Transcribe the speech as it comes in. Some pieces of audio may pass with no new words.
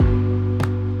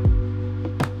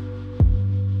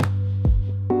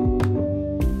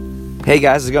Hey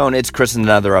guys, how's it going? It's Chris in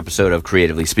another episode of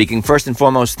Creatively Speaking. First and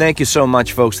foremost, thank you so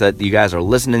much, folks, that you guys are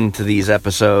listening to these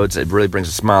episodes. It really brings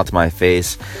a smile to my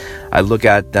face. I look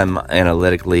at them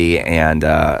analytically and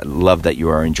love that you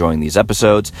are enjoying these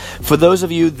episodes. For those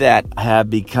of you that have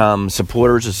become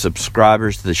supporters or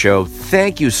subscribers to the show,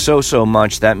 thank you so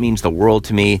much. That means the world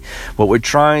to me. What we're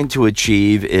trying to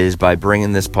achieve is by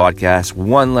bringing this podcast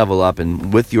one level up,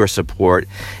 and with your support,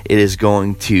 it is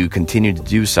going to continue to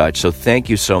do such. So thank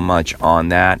you so much on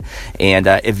that. And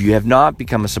if you have not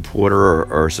become a supporter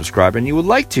or subscriber and you would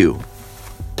like to,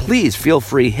 please feel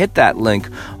free, hit that link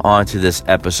onto this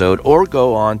episode or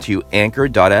go on to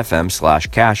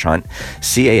anchor.fm/cashhunt,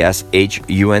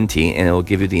 CASHUNT, and it will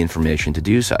give you the information to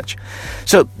do such.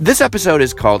 So this episode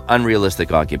is called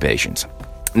Unrealistic Occupations.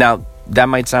 Now, that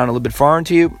might sound a little bit foreign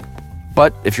to you,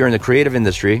 but if you're in the creative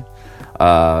industry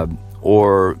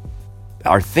or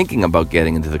are thinking about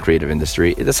getting into the creative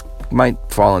industry, this might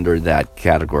fall under that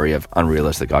category of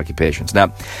unrealistic occupations.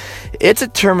 Now, it's a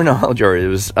terminology, or it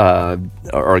was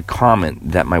or a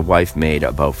comment that my wife made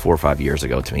about 4 or 5 years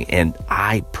ago to me, and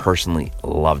I personally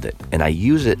loved it, and I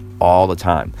use it all the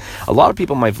time. A lot of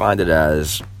people might find it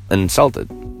as an insultive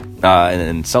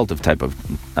type of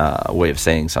way of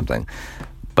saying something,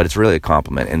 but it's really a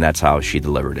compliment, and that's how she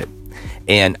delivered it.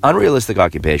 And unrealistic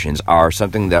occupations are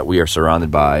something that we are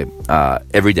surrounded by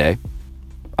every day,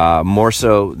 more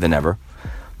so than ever.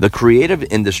 The creative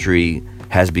industry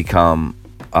has become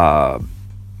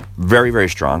very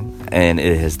strong, and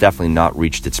it has definitely not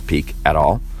reached its peak at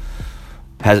all.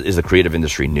 Is the creative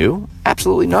industry new?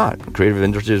 Absolutely not. The creative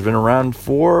industry has been around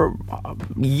for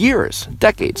years,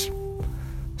 decades,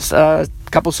 a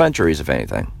couple centuries, if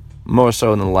anything. More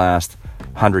so in the last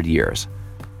 100 years.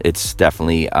 It's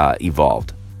definitely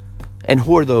evolved. And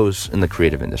who are those in the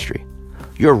creative industry?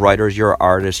 Your writers, your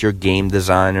artists, your game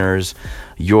designers,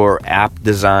 your app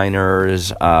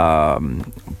designers,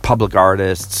 public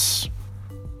artists.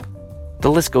 The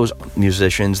list goes,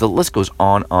 musicians, the list goes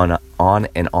on and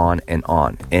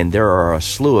on. And there are a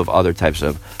slew of other types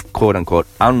of quote-unquote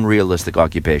unrealistic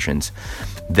occupations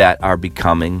that are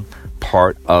becoming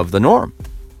part of the norm.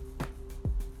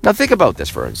 Now think about this,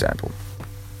 for example.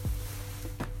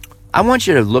 I want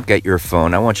you to look at your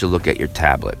phone. I want you to look at your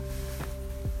tablet.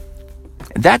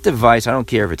 That device, I don't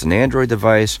care if it's an Android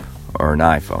device or an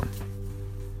iPhone.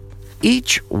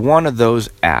 Each one of those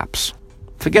apps,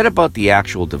 forget about the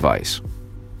actual device,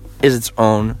 is its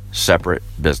own separate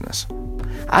business.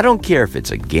 I don't care if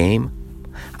it's a game.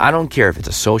 I don't care if it's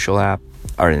a social app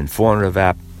or an informative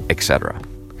app, etc.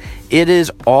 It is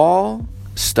all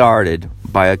started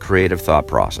by a creative thought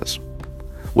process,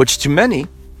 which to many,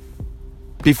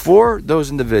 before those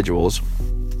individuals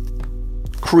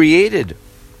created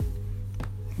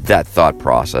that thought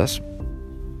process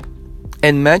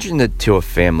and mentioned it to a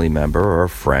family member or a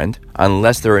friend,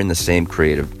 unless they're in the same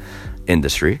creative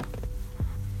industry,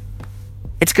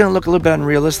 it's going to look a little bit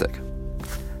unrealistic.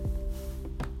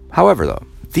 However, though,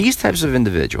 these types of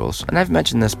individuals, and I've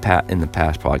mentioned this in the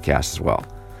past podcasts as well,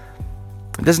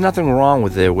 there's nothing wrong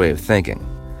with their way of thinking.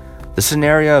 The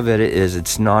scenario of it is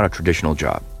it's not a traditional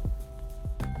job,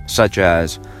 such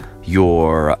as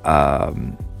your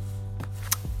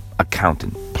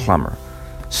accountant, plumber,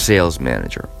 sales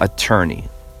manager, attorney,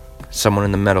 someone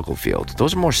in the medical field.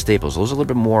 Those are more staples. Those are a little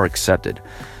bit more accepted.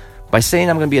 By saying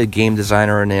I'm going to be a game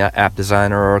designer, an app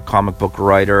designer, or a comic book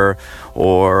writer,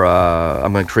 or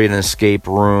I'm going to create an escape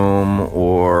room,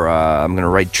 or I'm going to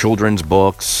write children's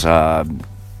books,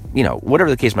 whatever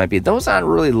the case might be, those aren't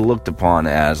really looked upon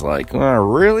as like,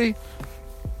 really?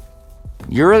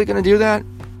 You're really going to do that?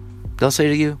 They'll say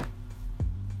to you.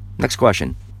 Next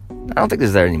question. I don't think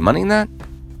there's any money in that.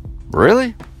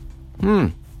 Really?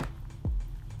 There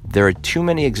are too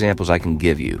many examples I can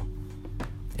give you.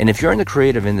 And if you're in the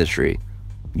creative industry,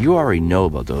 you already know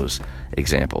about those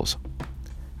examples.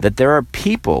 That there are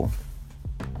people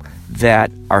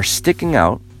that are sticking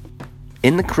out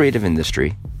in the creative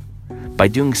industry by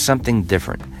doing something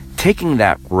different, taking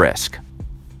that risk.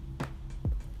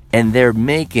 And they're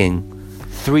making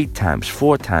 3 times,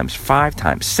 4 times, 5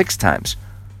 times, 6 times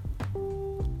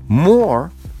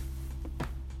more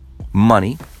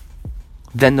money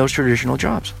than those traditional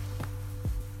jobs.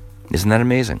 Isn't that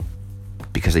amazing?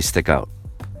 Because they stick out.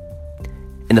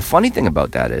 And the funny thing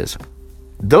about that is,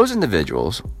 those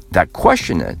individuals that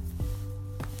question it,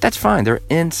 that's fine. They're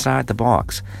inside the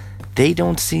box. They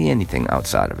don't see anything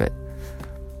outside of it.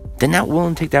 They're not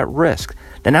willing to take that risk.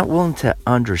 They're not willing to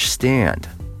understand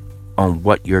on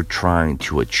what you're trying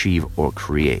to achieve or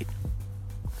create.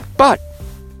 But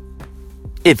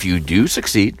if you do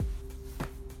succeed,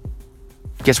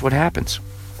 guess what happens?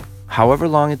 However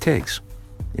long it takes,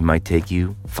 It might take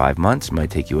you 5 months, it might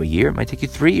take you a year, it might take you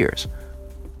 3 years,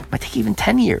 it might take you even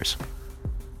 10 years.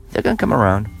 They're going to come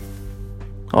around.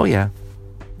 Oh, yeah.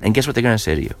 And guess what they're going to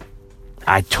say to you?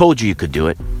 I told you could do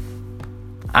it.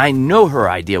 I know her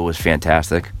idea was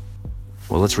fantastic.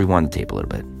 Well, let's rewind the tape a little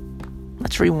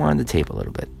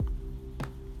bit.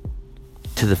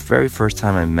 To the very first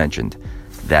time I mentioned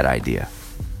that idea.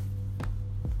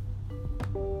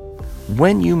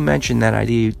 When you mentioned that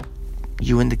idea,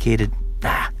 you indicated,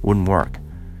 it wouldn't work.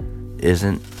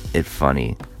 Isn't it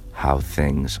funny how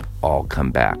things all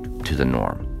come back to the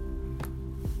norm?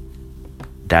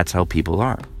 That's how people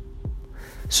are.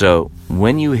 So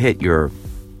when you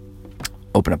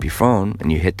open up your phone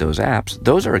and you hit those apps,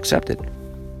 those are accepted.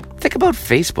 Think about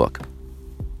Facebook.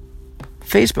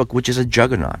 Facebook, which is a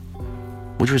juggernaut,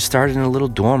 which was started in a little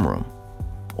dorm room.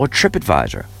 Or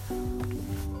TripAdvisor,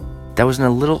 that was in a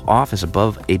little office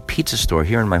above a pizza store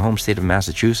here in my home state of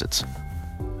Massachusetts.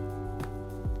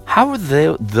 How are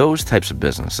those types of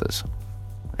businesses,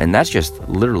 and that's just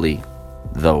literally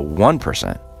the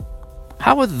 1%,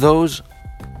 how are those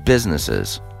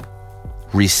businesses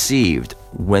received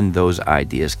when those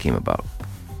ideas came about?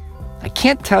 I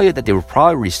can't tell you that they were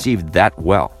probably received that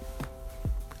well,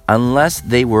 unless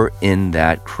they were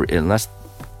unless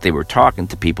they were talking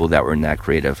to people that were in that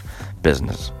creative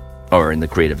business or in the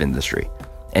creative industry.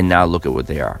 And now look at what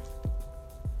they are.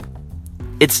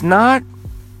 It's not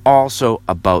also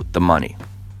about the money.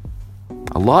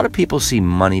 A lot of people see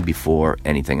money before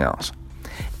anything else.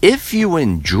 If you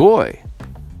enjoy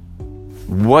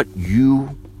what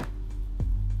you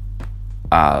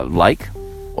like,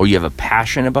 or you have a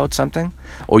passion about something,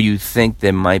 or you think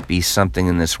there might be something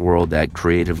in this world that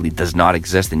creatively does not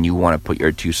exist and you want to put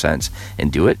your 2 cents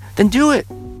and do it, then do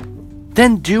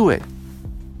it.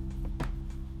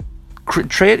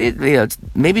 Trade it,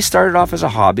 maybe start it off as a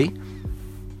hobby.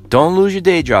 Don't lose your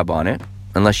day job on it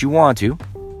unless you want to.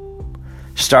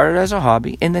 Start it as a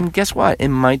hobby, and then guess what? It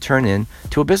might turn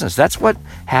into a business. That's what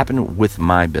happened with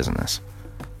my business.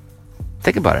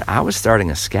 Think about it. I was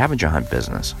starting a scavenger hunt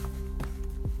business.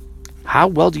 How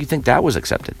well do you think that was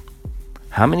accepted?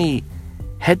 How many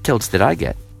head tilts did I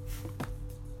get?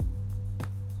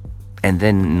 And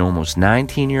then almost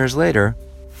 19 years later,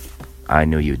 I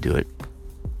knew you'd do it.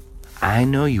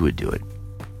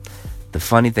 The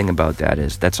funny thing about that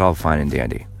is that's all fine and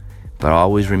dandy. But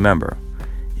always remember,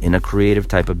 in a creative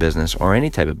type of business or any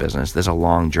type of business, there's a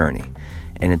long journey,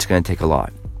 and it's going to take a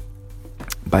lot.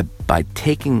 By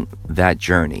taking that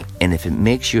journey, and if it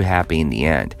makes you happy in the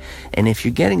end, and if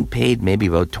you're getting paid maybe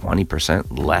about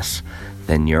 20% less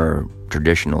than your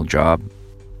traditional job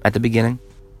at the beginning,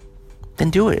 then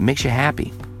do it. It makes you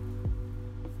happy.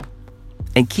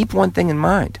 And keep one thing in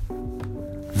mind.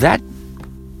 That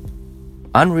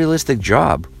unrealistic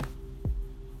job,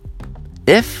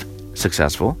 if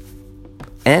successful,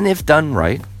 and if done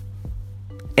right,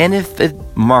 and if it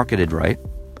marketed right,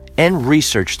 and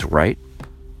researched right,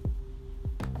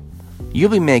 you'll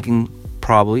be making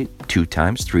probably 2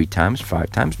 times, 3 times,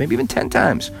 5 times, maybe even 10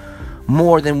 times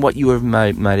more than what you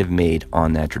might have made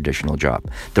on that traditional job.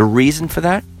 The reason for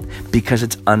that? Because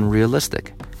it's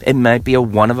unrealistic. It might be a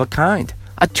one of a kind,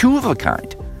 a two of a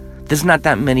kind. There's not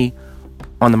that many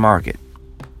on the market.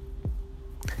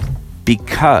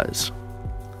 Because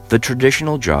the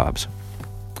traditional jobs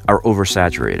are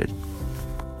oversaturated.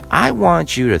 I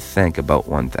want you to think about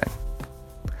one thing.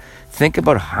 Think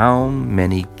about how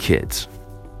many kids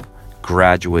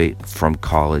graduate from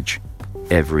college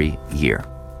every year,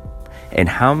 and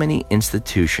how many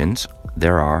institutions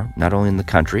there are, not only in the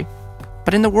country,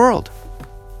 but in the world.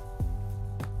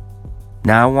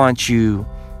 Now I want you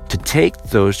to take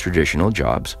those traditional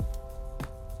jobs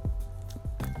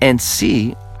and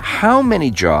see how many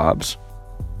jobs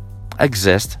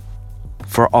exist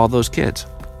for all those kids.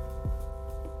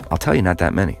 I'll tell you, not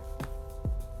that many.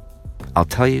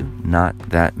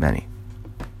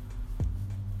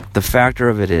 The factor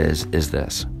of it is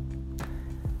this.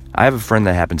 I have a friend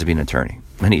that happens to be an attorney,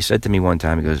 and he said to me one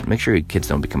time, he goes, make sure your kids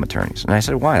don't become attorneys. And I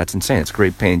said, why? That's insane. It's a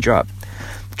great paying job.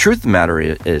 The truth of the matter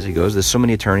is, he goes, there's so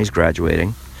many attorneys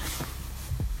graduating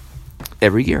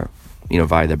every year,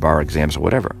 via their bar exams or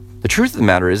whatever. The truth of the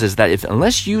matter is that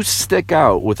unless you stick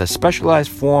out with a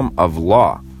specialized form of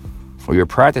law, or you're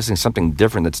practicing something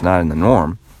different that's not in the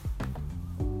norm,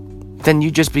 then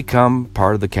you just become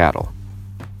part of the cattle.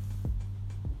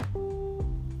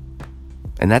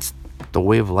 And that's the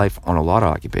way of life on a lot of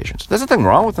occupations. There's nothing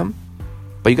wrong with them,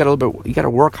 but you got to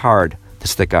work hard to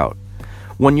stick out.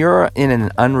 When you're in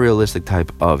an unrealistic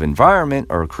type of environment,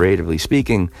 or creatively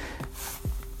speaking,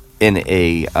 in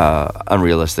a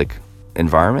unrealistic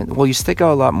environment, well, you stick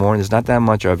out a lot more. And there's not that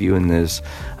much of you in this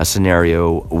a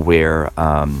scenario where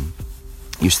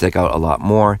you stick out a lot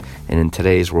more. And in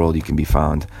today's world, you can be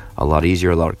found a lot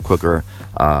easier, a lot quicker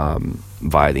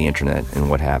via the internet and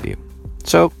what have you.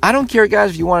 So I don't care,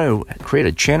 guys, if you want to create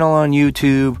a channel on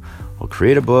YouTube or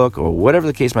create a book or whatever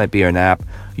the case might be, or an app,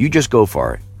 you just go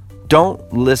for it.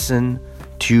 Don't listen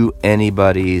to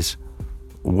anybody's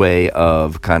way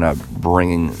of kind of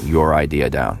bringing your idea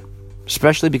down,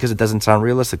 especially because it doesn't sound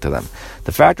realistic to them.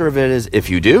 The factor of it is, if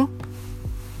you do,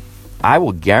 I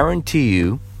will guarantee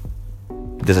you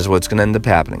this is what's going to end up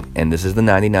happening, and this is the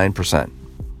 99%.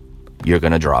 You're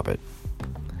going to drop it.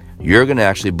 You're going to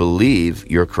actually believe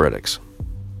your critics.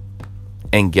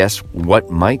 And guess what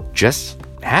might just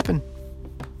happen?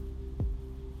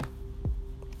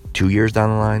 2 years down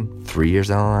the line, 3 years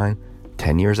down the line,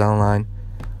 10 years down the line,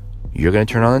 you're going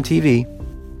to turn on the TV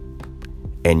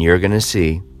and you're going to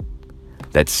see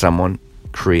that someone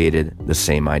created the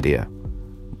same idea.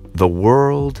 The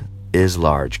world is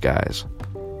large, guys.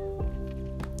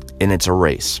 And it's a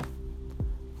race.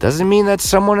 Doesn't mean that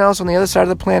someone else on the other side of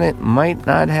the planet might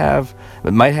have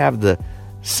the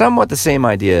somewhat the same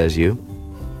idea as you.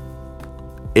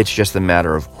 It's just a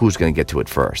matter of who's going to get to it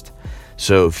first.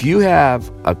 So if you have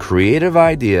a creative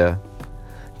idea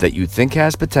that you think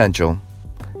has potential,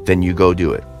 then you go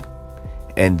do it.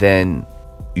 And then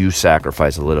you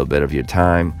sacrifice a little bit of your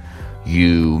time.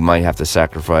 You might have to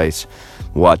sacrifice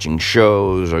watching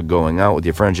shows or going out with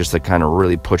your friends just to kind of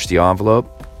really push the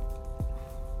envelope.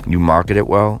 You market it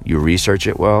well. You research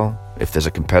it well. If there's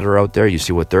a competitor out there, you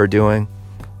see what they're doing.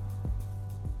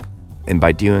 And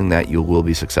by doing that, you will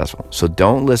be successful. So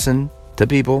don't listen to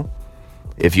people.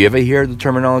 If you ever hear the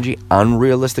terminology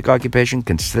unrealistic occupation,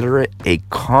 consider it a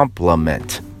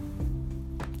compliment.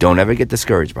 Don't ever get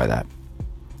discouraged by that.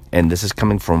 And this is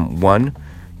coming from one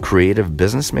creative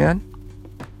businessman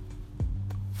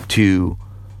to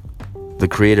the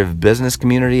creative business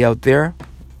community out there,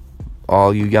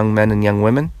 all you young men and young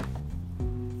women,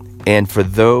 and for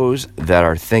those that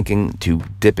are thinking to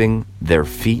dipping their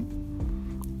feet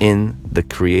in the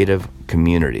creative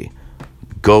community.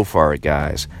 Go for it,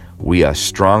 guys. We are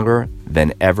stronger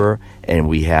than ever, and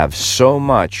we have so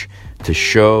much to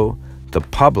show the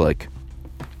public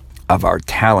of our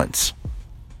talents.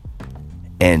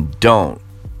 And don't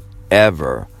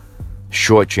ever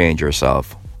shortchange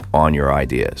yourself on your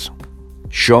ideas.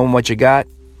 Show them what you got.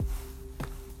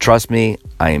 Trust me,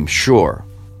 I am sure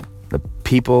the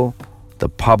people, the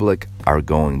public, are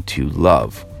going to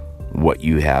love what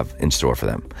you have in store for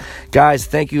them. Guys,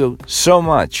 thank you so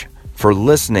much for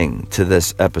listening to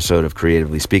this episode of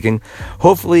Creatively Speaking.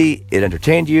 Hopefully it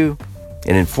entertained you,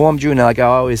 it informed you, and like I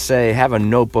always say, have a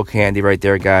notebook handy right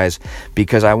there, guys,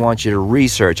 because I want you to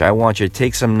research. I want you to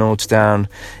take some notes down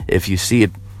if you see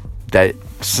it, that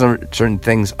certain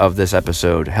things of this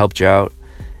episode helped you out,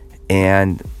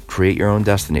 and create your own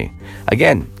destiny.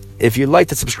 Again, if you'd like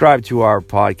to subscribe to our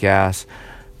podcast,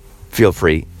 feel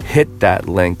free, hit that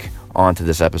link onto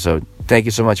this episode. Thank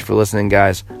you so much for listening,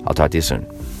 guys. I'll talk to you soon.